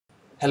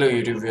Hello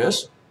YouTube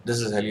viewers, this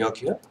is Heliok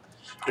here.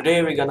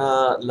 Today we're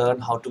gonna learn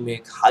how to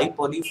make high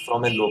poly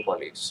from a low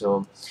poly.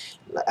 So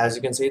as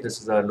you can see, this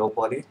is a low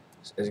poly.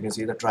 As you can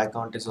see, the try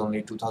count is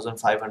only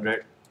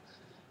 2500.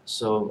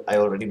 So I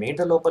already made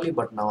the low poly,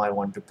 but now I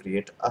want to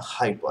create a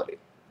high poly.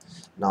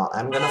 Now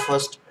I'm gonna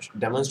first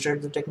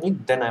demonstrate the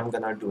technique, then I'm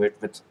gonna do it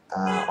with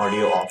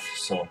audio off.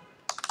 So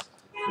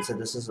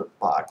this is a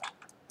part.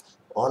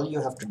 All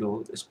you have to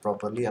do is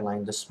properly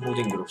align the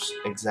smoothing groups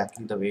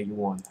exactly the way you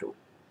want to.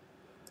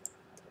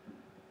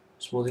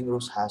 Smoothing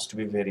groups has to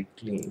be very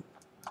clean.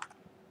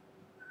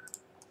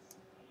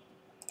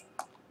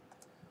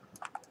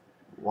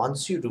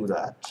 Once you do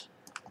that,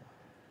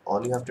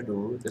 all you have to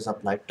do is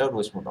apply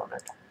turbo smooth on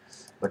it.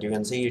 But you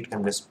can see it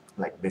can just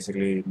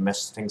basically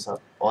mess things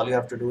up. All you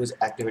have to do is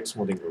activate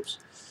smoothing groups.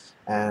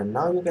 And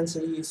now you can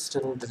see it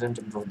still didn't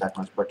improve that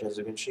much, but as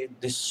you can see,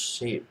 this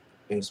shape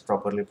is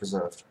properly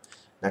preserved.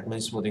 That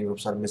means smoothing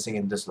groups are missing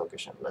in this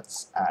location.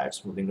 Let's add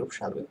smoothing group,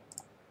 shall we?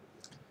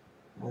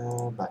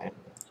 Bang.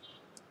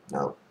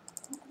 Now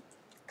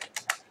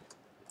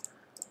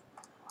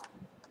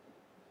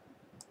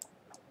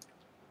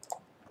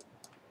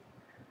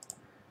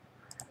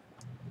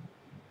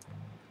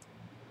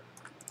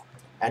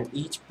and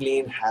each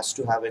plane has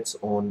to have its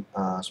own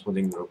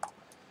smoothing group.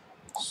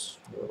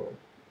 So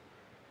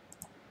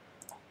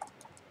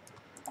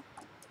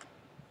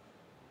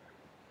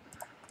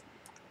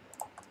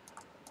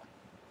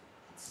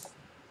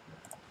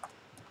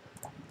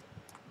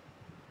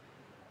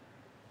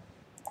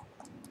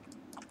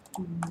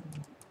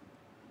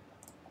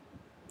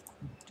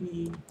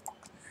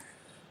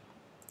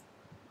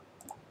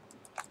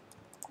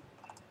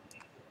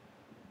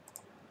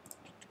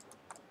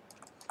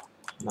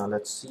now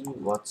let's see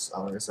what's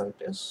our result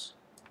is.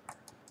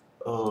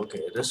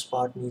 Okay, this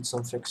part needs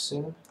some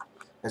fixing.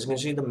 As you can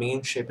see, the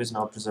main shape is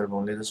now preserved,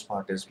 only this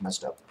part is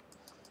messed up.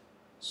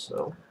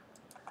 So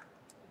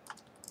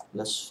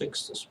let's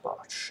fix this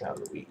part, shall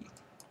we?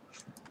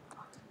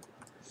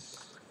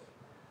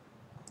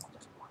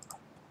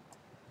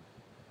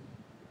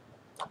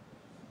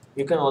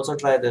 You can also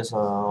try this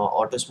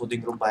auto smoothing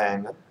group by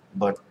angle,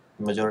 but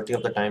majority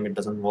of the time it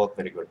doesn't work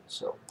very good.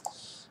 So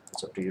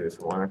it's up to you. If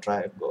you want to try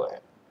it, go ahead.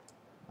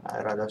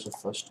 I rather should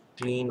first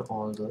clean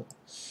all the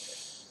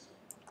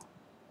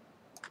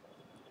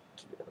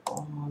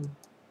all.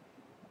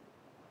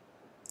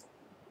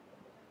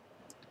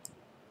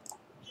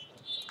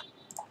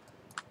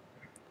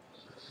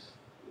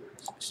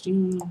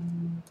 16,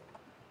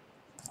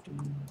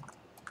 15,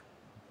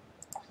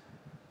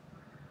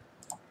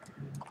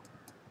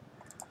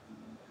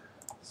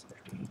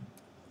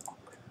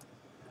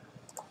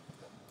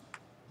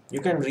 you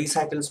can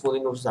recycle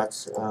smoothing groups,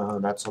 that's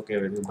okay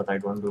with you, but I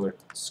don't do it.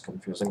 It's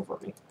confusing for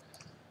me.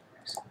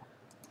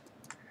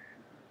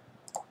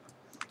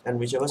 And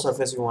whichever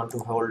surface you want to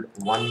hold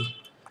one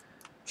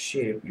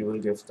shape, you will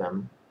give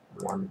them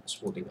one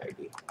smoothing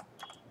ID.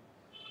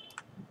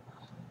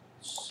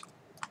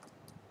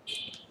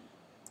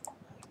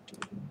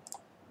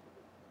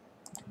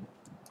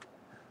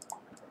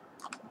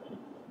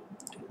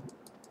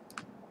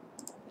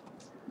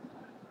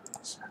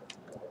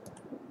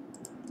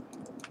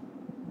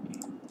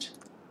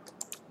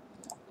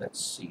 Let's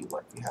see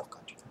what we have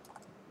got here.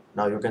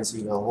 Now you can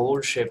see the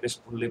whole shape is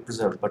fully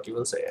preserved, but you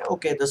will say,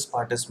 okay, this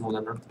part is smooth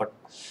enough, but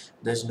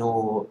there's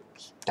no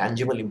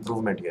tangible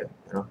improvement here.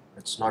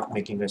 It's not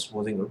making a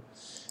smoothing group.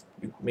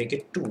 You make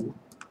it 2,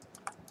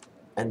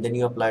 and then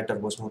you apply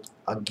turbo smooth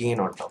again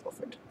on top of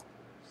it.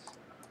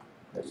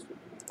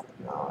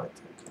 Now I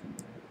think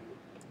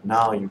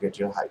now you get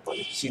your high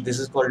poly. See, this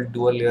is called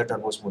dual layer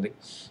turbo smoothing.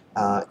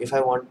 If I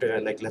want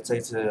let's say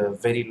it's a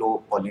very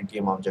low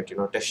polytm object,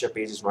 texture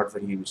page is not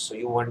very huge, so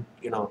you want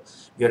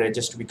your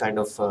edges to be kind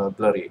of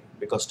blurry,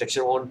 because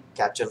texture won't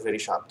capture very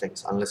sharp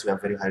things unless you have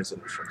very high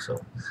resolution.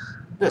 So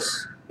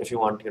this, if you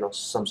want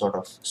some sort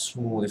of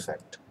smooth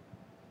effect,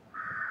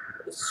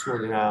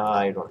 smoothing,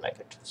 I don't like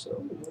it,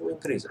 so you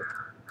increase it.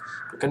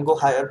 You can go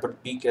higher,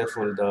 but be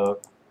careful.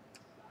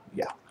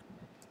 Yeah,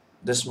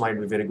 this might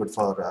be very good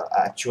for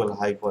actual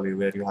high poly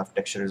where you have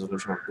texture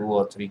resolution of 2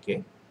 or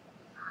 3K,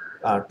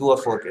 2 or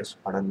 4K,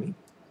 pardon me,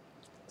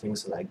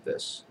 things like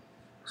this.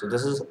 So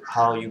this is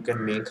how you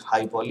can make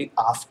high poly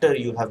after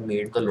you have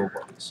made the low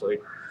poly. So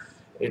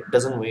it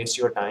doesn't waste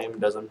your time,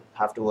 doesn't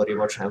have to worry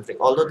about chamfering,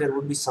 although there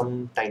would be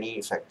some tiny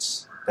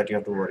effects that you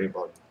have to worry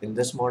about. In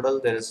this model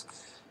there is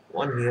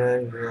one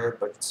here,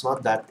 but it's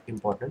not that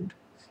important.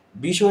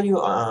 Be sure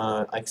you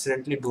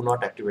accidentally do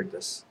not activate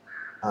this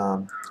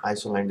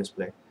isoline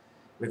display,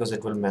 because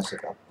it will mess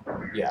it up.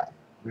 Yeah,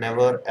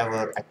 never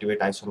ever activate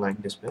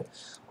isoline display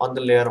on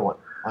the layer 1.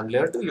 On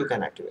layer 2 you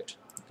can activate.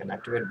 You can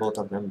activate both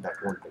of them, that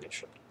won't be an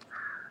issue.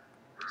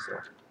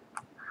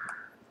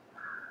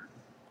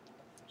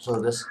 So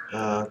this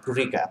to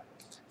recap,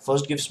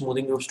 first give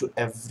smoothing groups to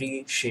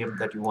every shape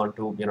that you want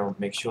to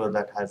make sure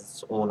that has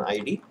its own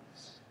ID.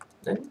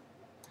 Then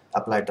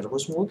apply turbo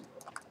smooth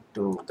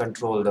to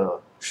control the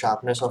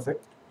sharpness of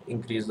it,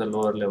 increase the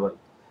lower level.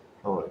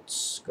 Oh,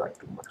 it's got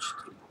too much.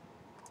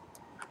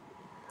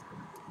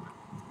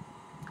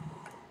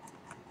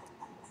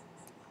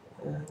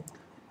 And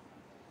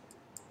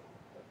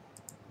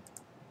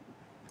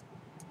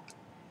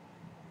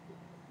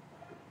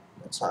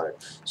that's how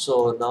it.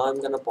 So now I'm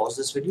gonna pause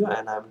this video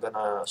and I'm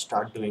gonna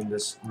start doing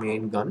this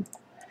main gun,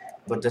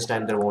 but this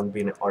time there won't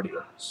be an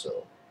audio.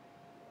 So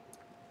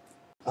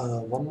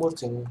one more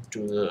thing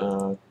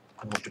I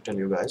have to tell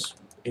you guys.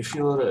 If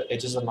your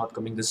edges are not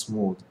coming this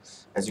smooth,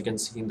 as you can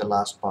see in the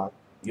last part,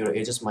 your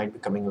edges might be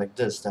coming like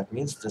this. That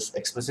means this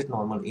explicit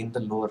normal in the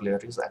lower layer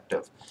is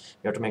active.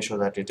 You have to make sure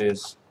that it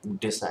is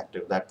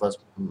disactive. That was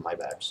my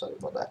bad. Sorry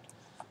about that.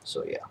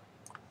 So yeah,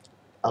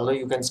 although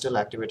you can still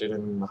activate it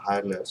in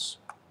higher layers,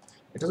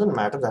 it doesn't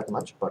matter that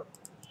much. But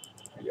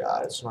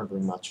yeah, it's not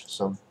doing much.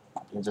 So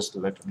you just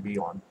let it be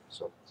on.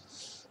 So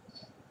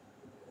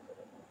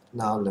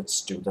now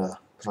let's do the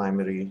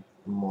primary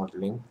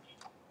modeling.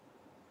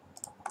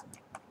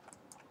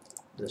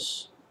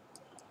 This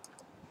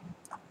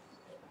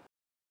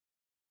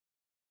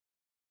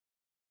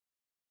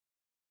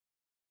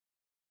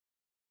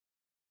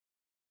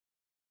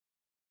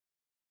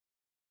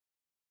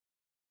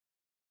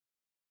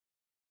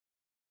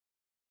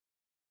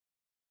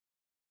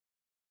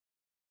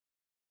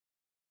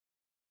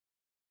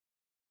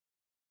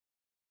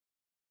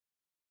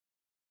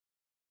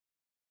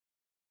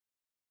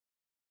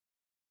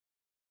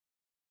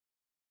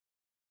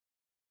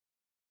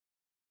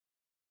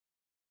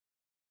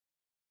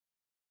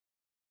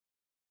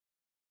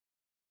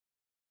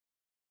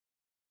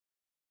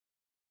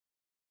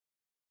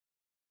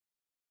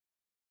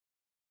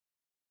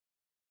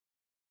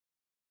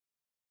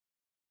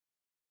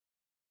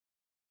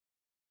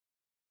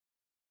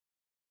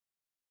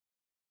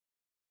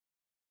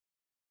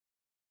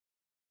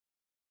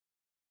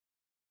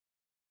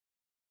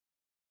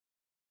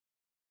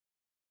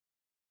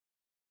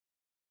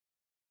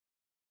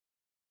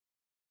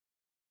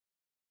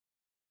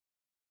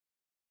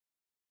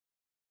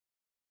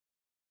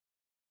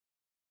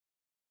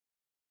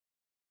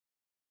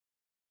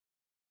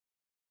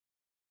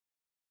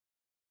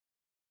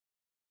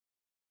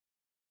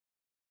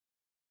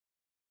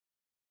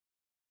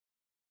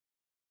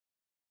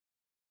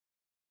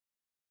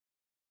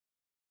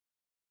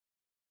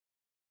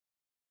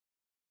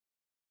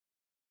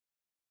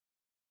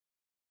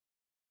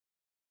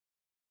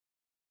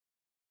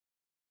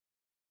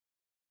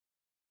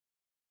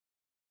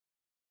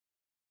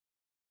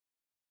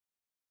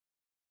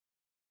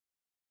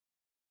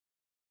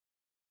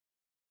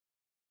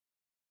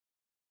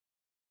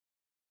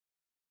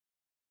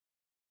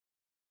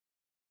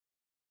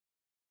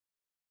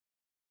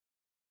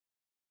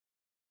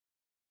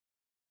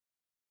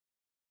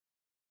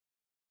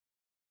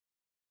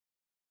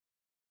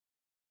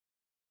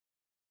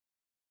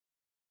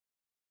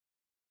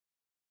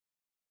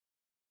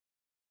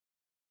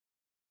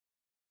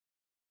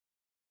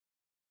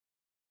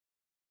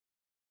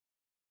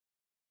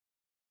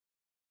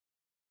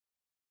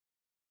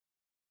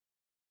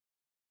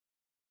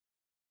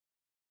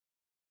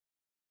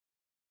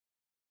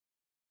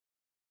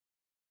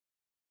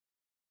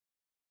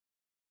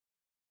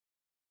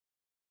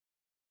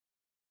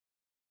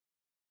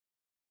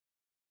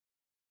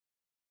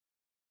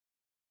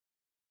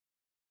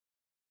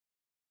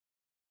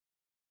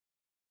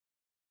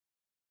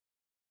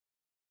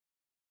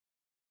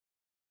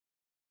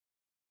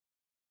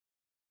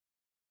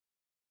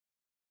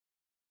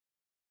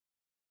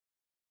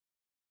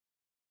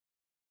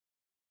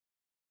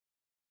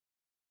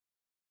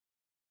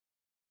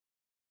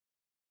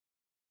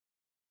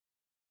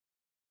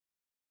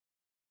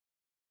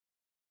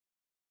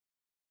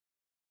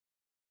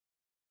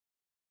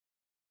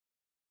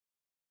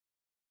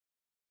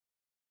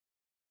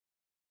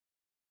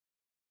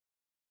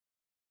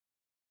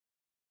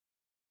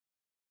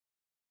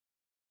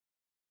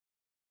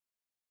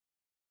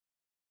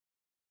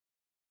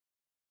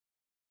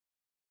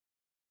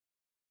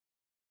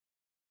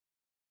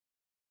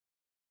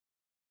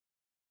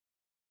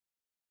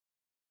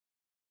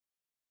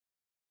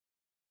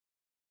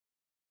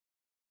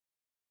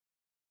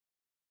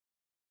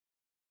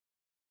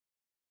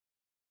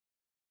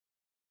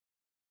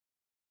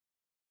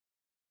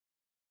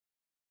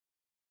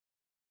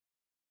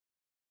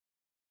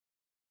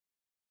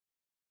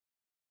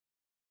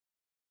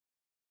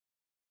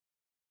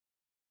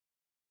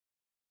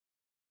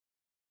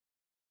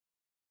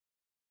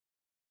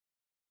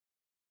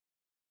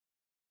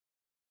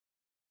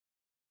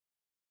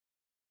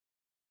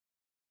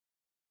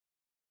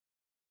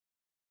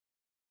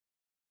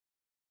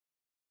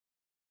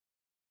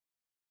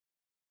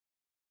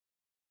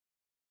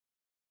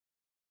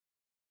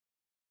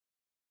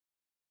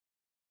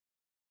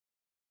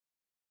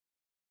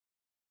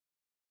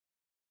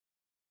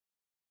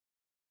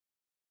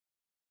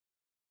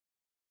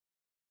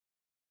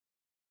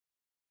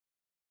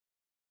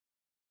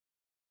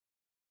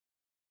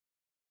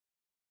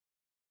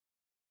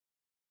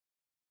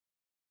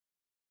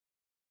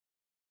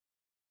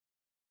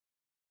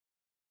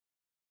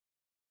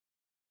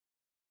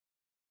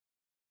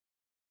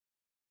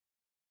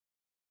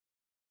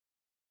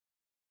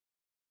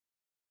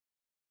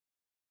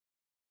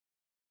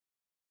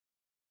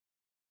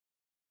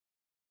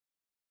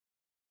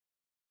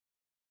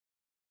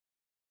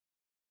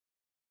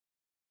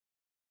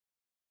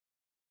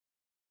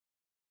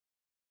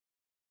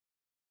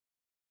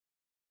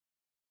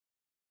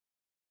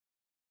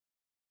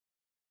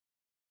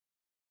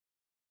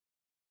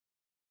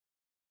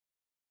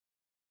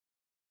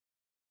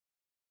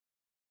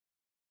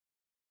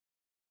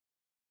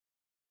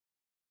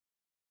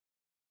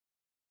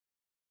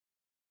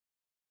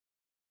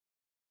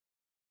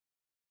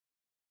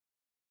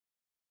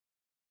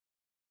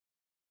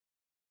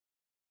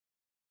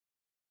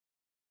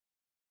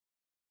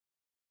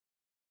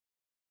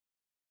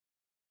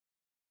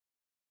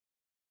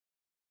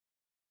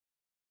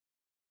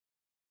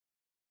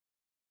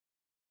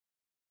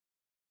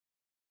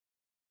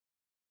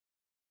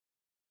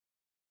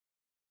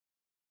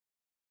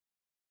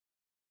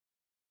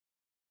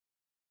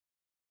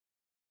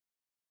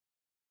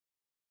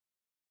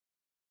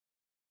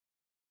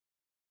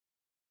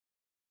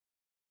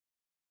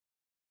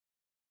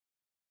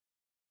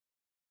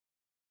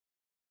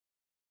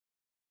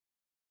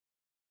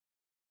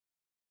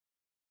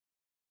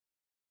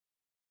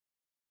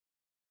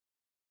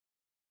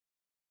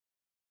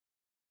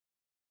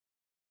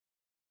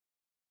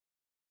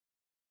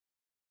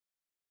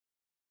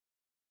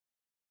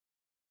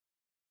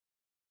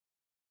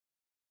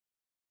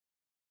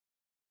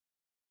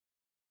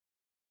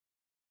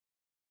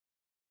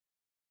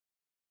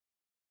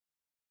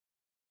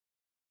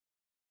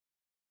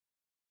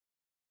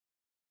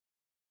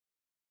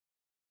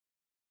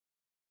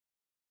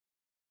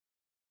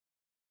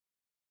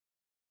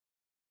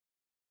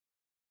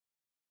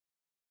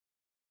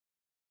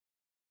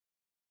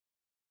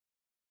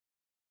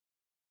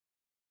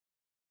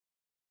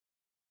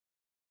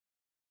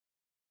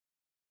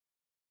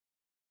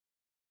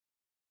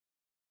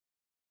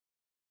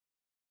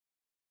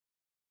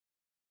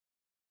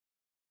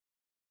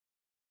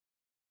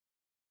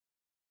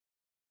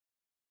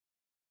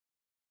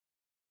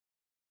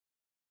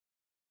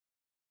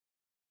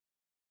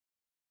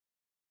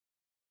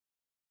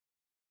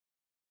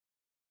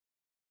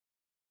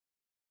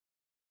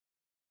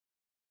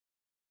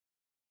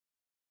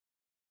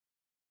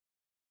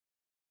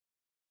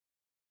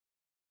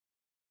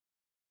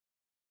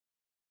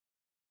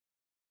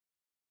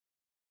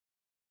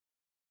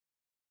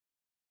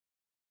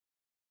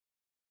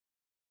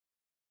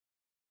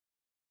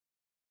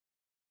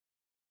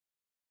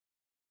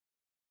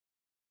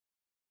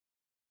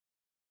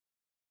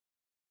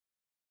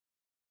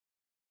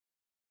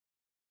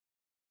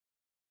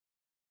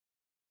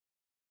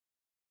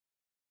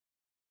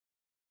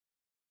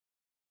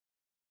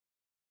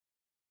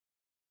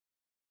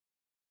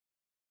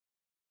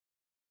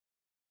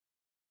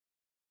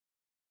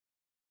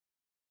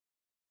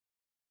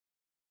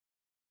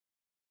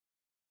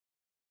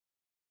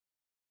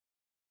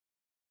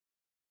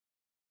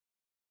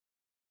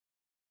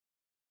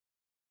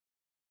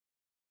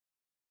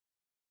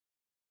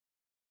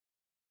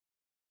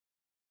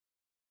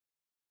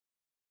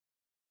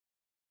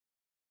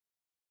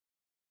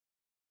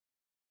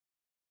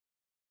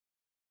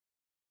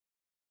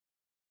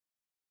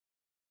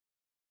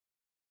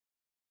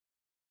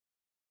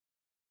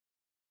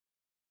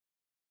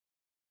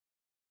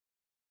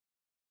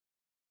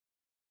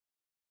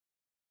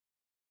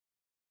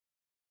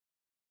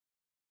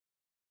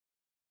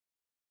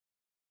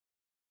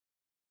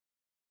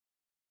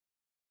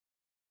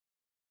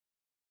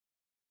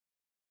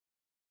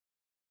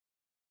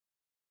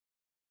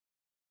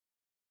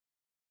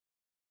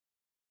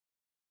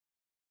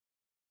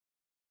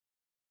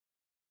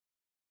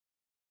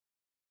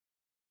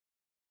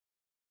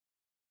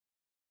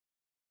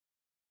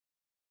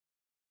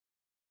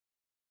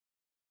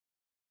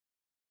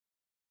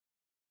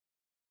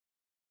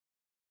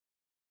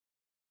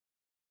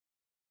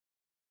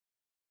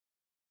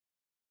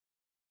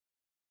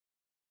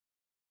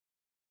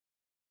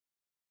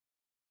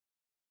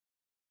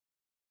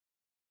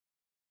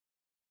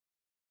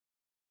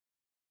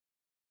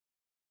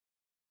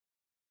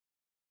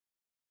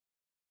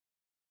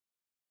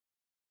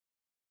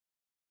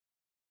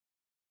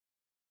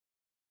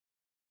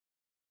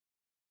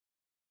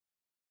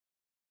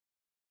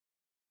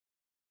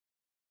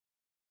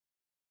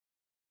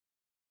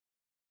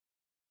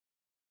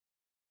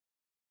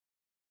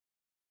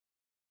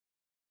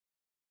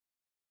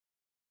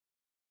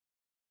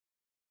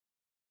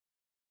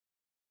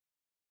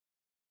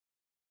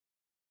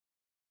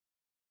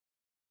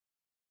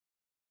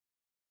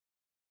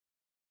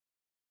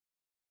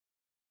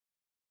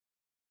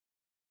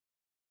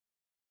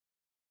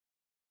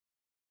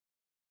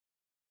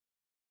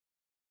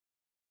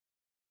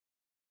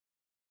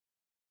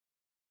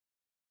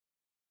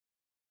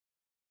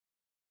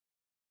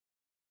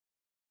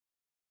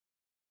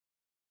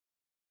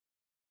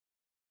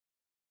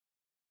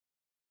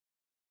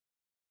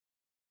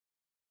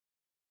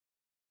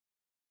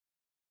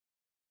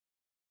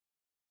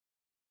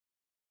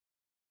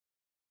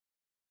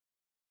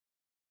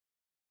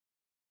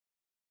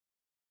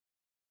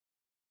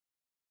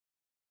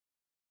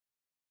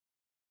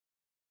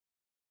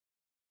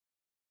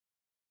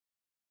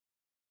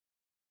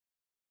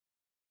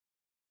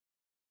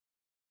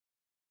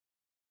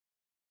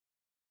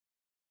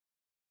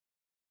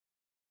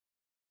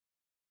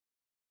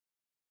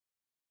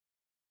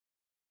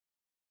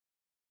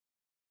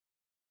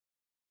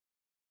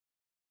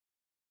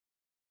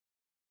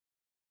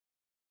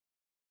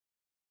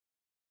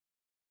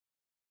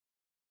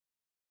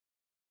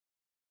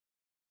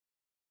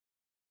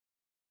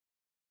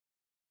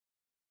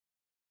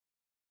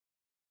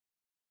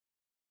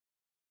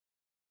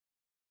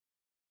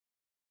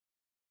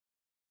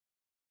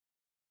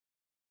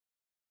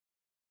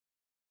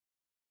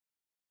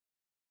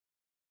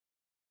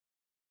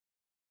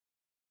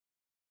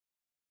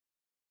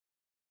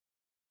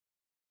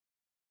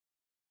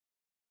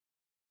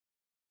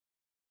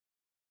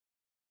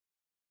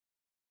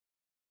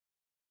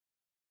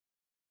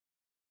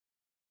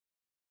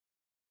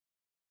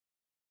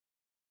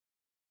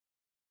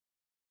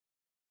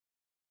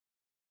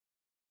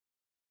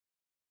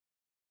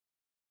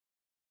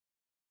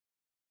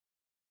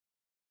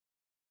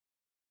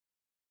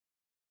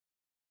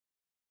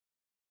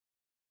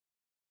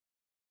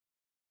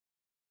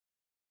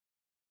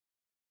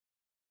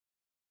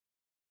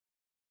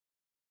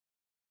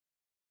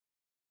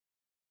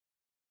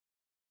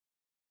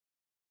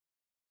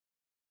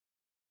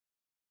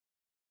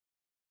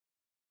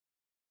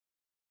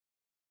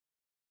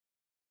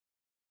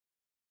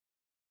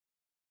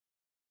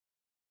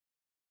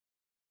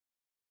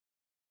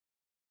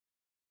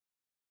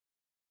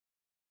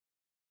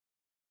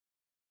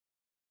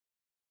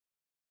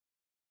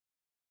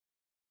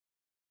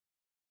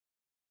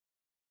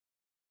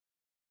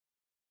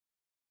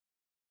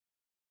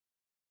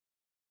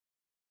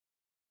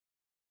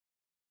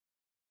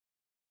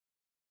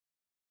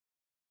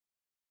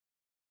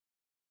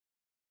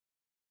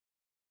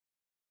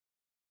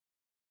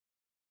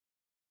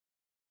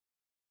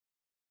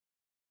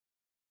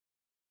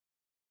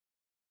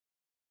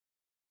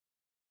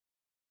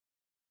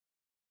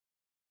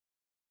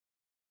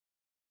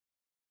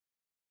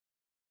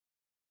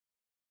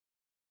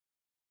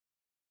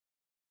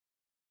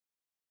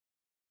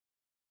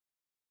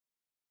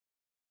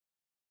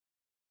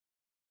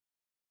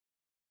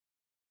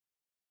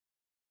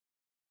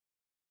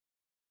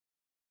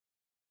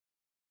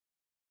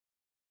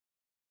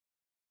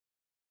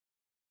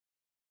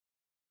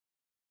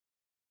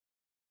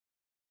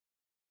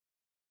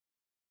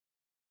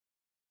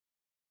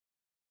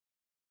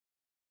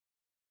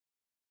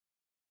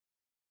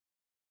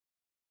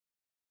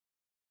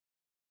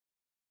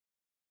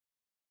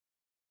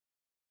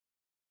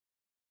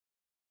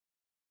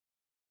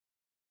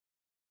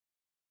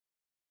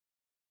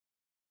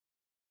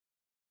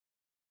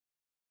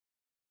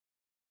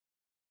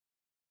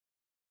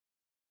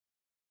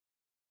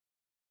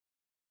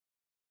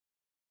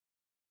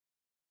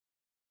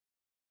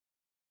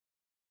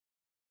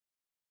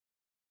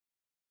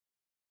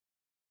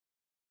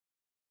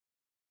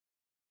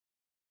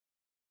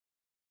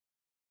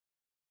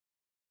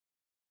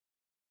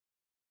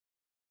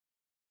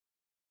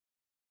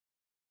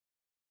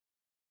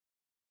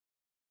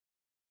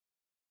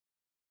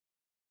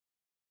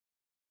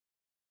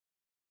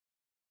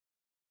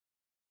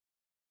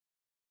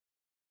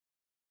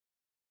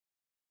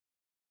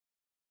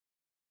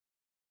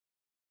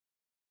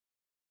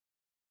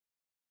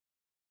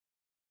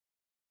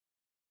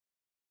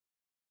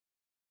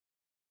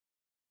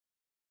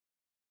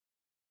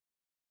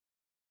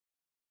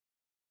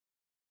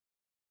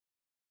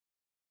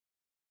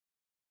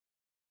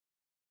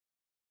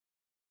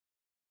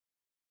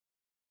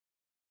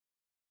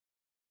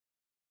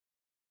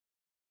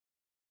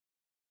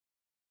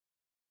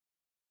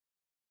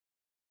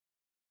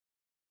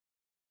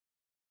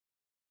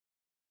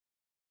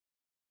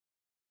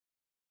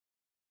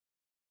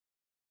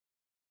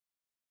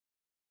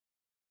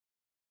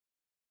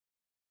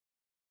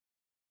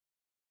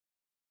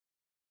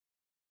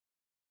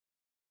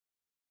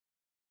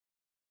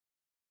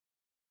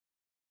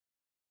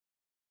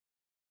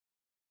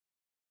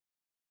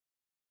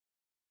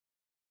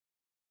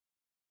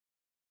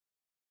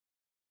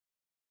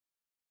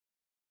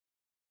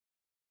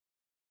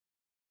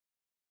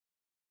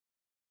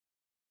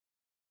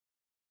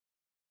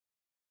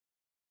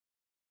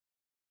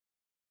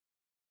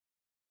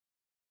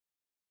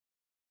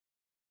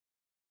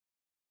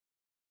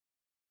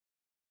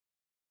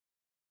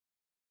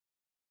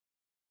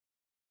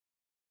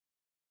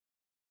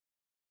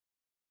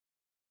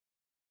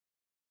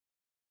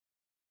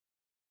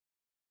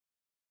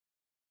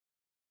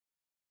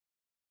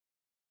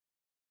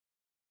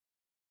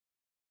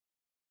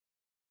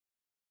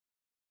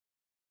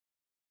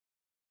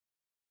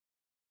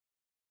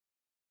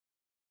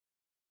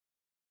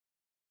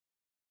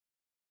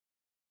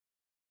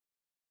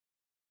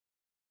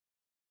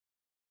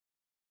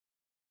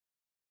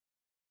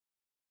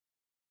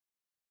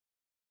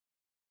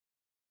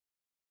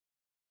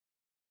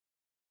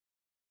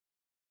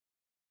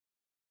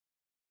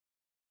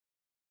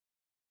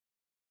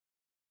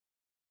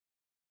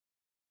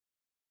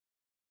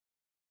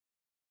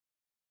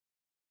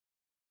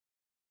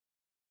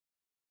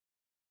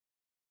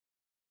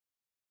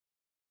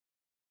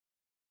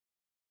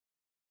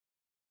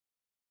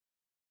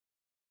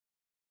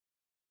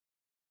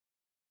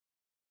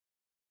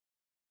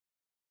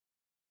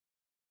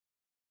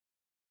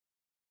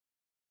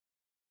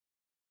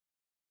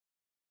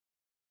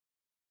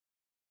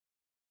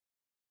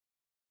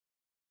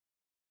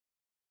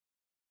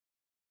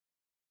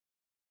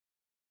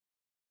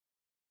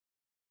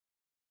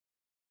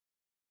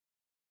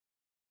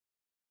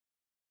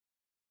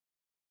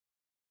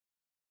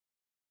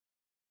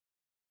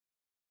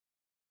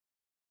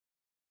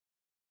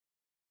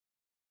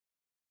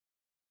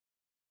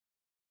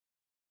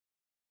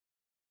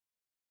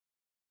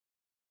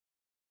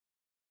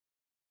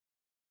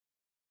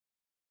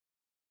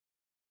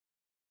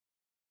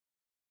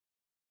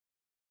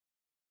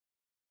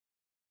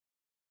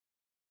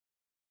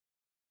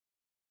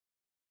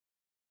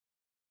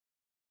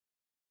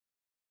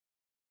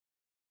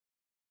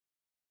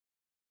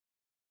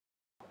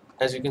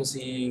as you can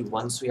see,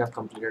 once we have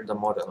completed the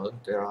model,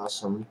 there are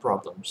some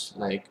problems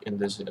like in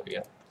this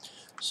area.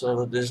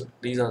 So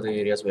these are the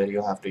areas where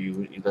you have to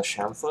use either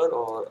chamfer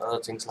or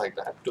other things like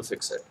that to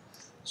fix it.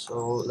 So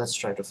let's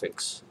try to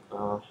fix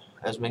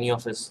as many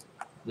of this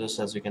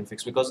as we can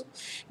fix, because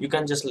you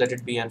can just let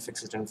it be and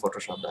fix it in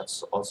Photoshop.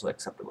 That's also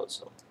acceptable.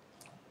 So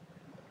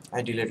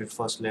I deleted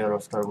first layer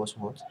of turbo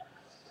smooth.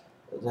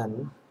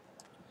 Then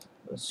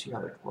let's see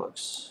how it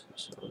works.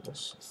 So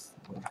this,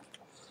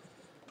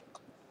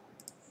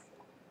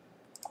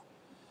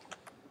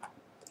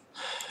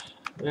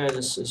 yeah,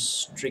 this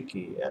is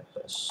tricky at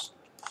best.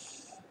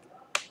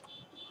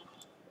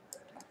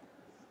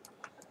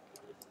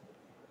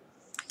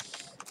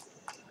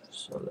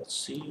 So let's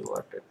see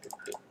what it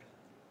did.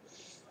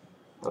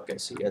 Okay,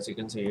 see, as you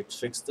can see, it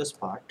fixed this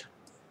part.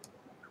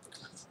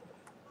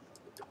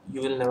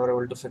 You will never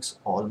able to fix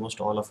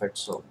almost all of it,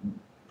 so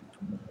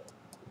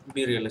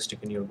be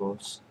realistic in your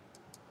goals.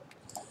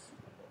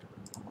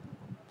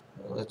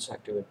 Let's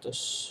activate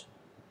this.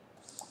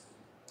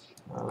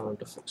 I want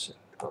to fix it.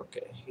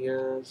 Okay,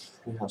 here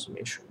we have some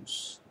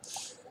issues.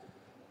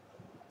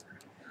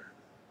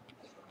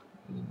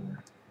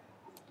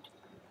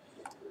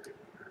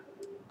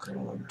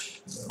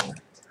 Current, no.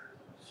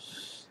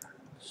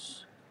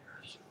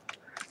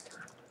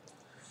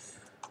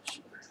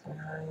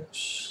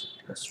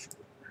 Let's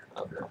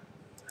oh no.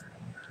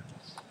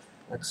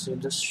 Let's see,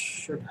 this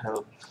should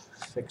help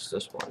fix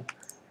this one.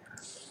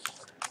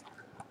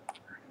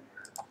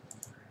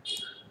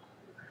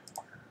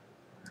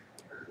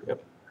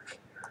 Yep,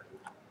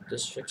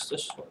 this fixed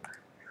this one.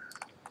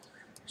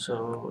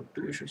 So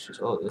two issues.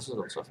 Oh, this is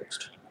also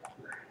fixed.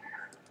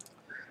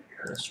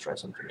 Let's try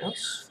something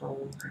else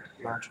from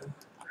launcher.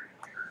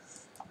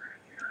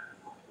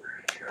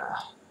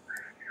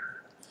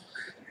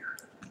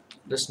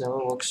 This never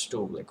works to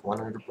like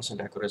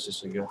 100% accuracy,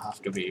 so you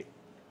have to be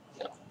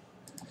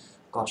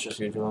cautious.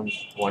 You don't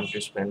want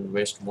to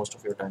waste most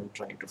of your time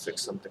trying to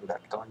fix something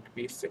that can't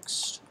be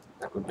fixed.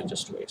 That would be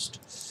just waste.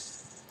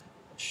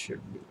 It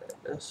should be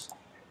like this.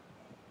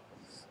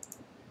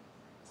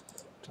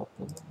 Top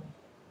one.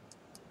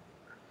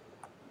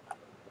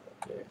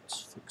 Okay,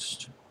 it's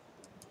fixed.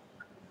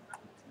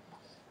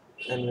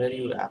 And where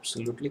you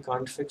absolutely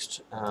can't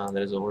fix,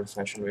 there is an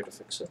old-fashioned way to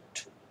fix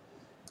it.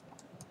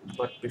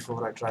 But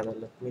before I try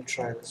that, let me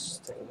try this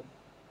thing.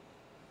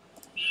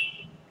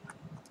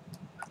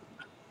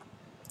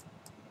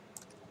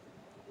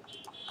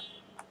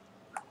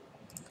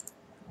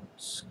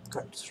 Let's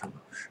cut through.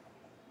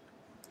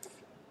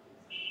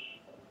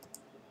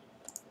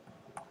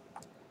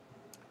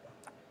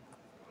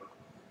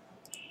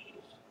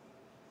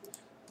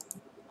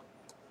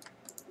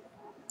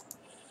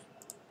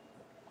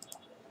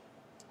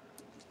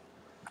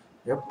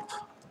 Yep,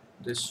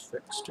 this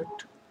fixed it.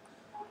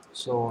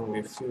 So only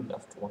a few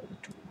left. 1,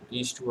 2.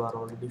 These two are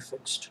already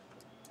fixed.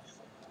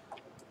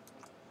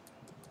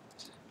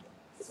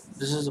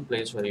 This is a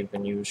place where you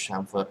can use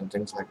chamfer and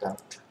things like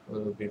that. It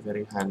will be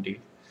very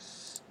handy.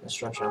 Let's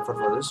try chamfer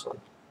for this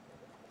one.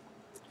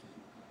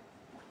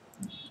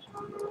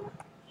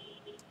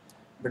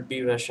 But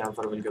beware,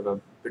 chamfer will give a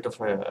bit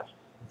of a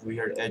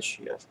weird edge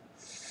here.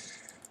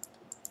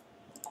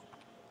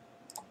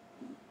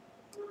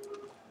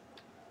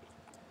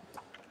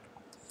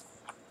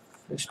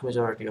 Fixed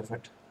majority of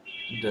it.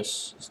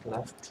 This is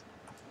left.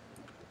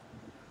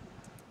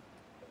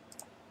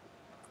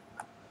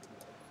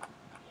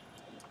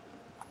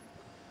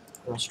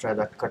 Let's try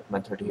that cut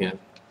method here.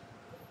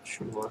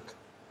 Should work.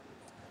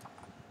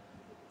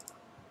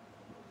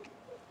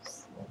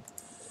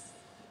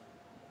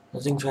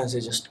 Nothing fancy,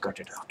 just cut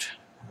it out.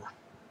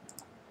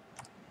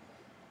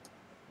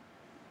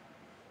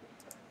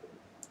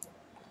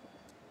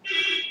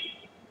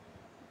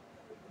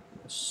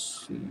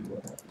 Let's see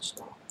what happens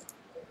now.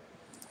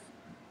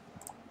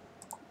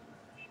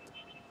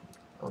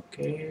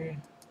 Okay.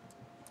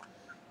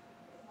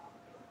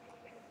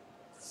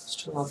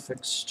 Still not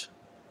fixed.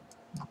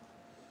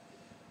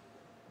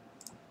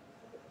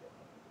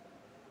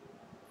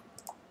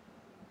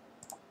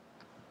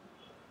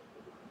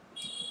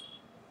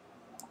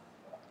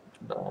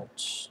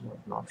 That's not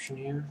an option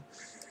here.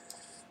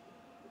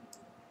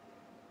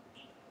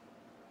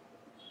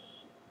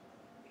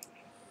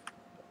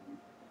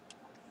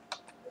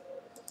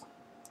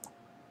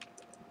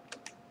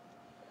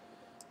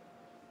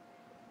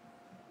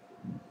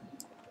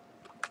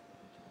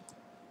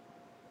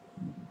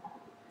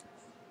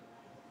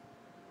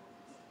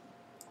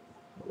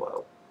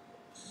 Wow.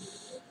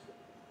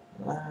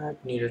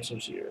 That needed some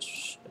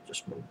serious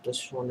adjustment.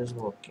 This one is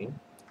working.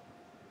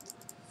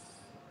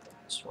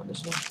 This one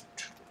is not.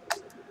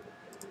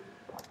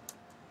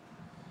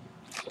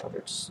 But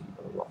it's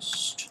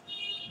lost.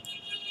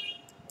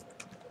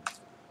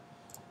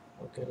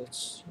 Okay,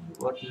 let's see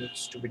what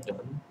needs to be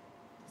done.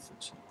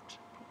 Fix it.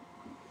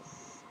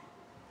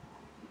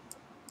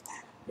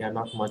 Yeah,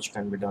 not much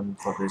can be done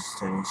for these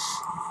things.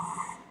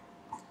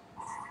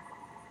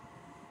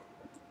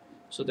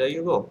 So there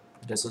you go.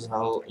 This is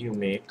how you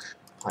make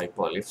high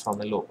poly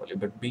from a low poly.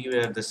 But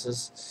beware, this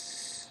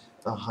is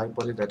a high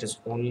poly that is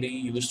only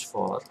used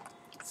for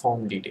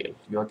form detail.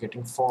 You are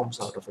getting forms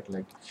out of it,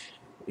 like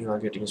you are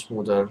getting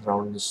smoother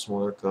round,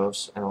 smoother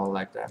curves and all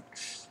like that,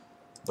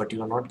 but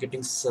you are not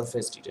getting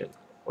surface detail.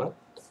 What?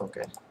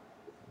 Okay,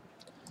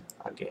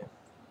 again,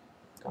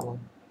 come on.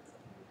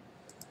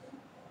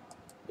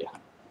 Yeah,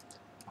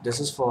 this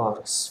is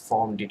for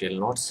form detail,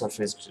 not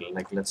surface detail.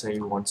 Like let's say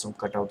you want some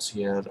cutouts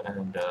here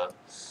and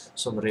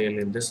some rail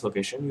in this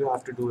location, you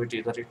have to do it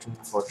either in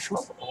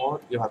Photoshop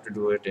or you have to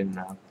do it in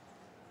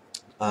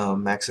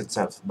Max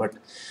itself. But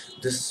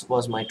this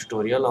was my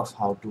tutorial of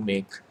how to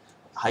make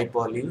high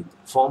poly,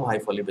 form high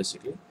poly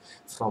basically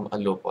from a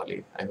low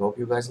poly. I hope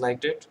you guys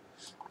liked it.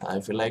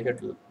 If you like it,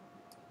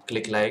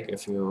 click like.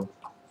 If you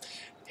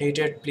hate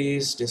it,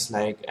 please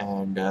dislike,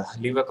 and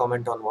leave a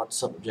comment on what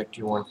subject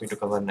you want me to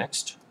cover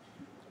next.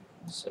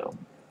 So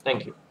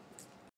thank you.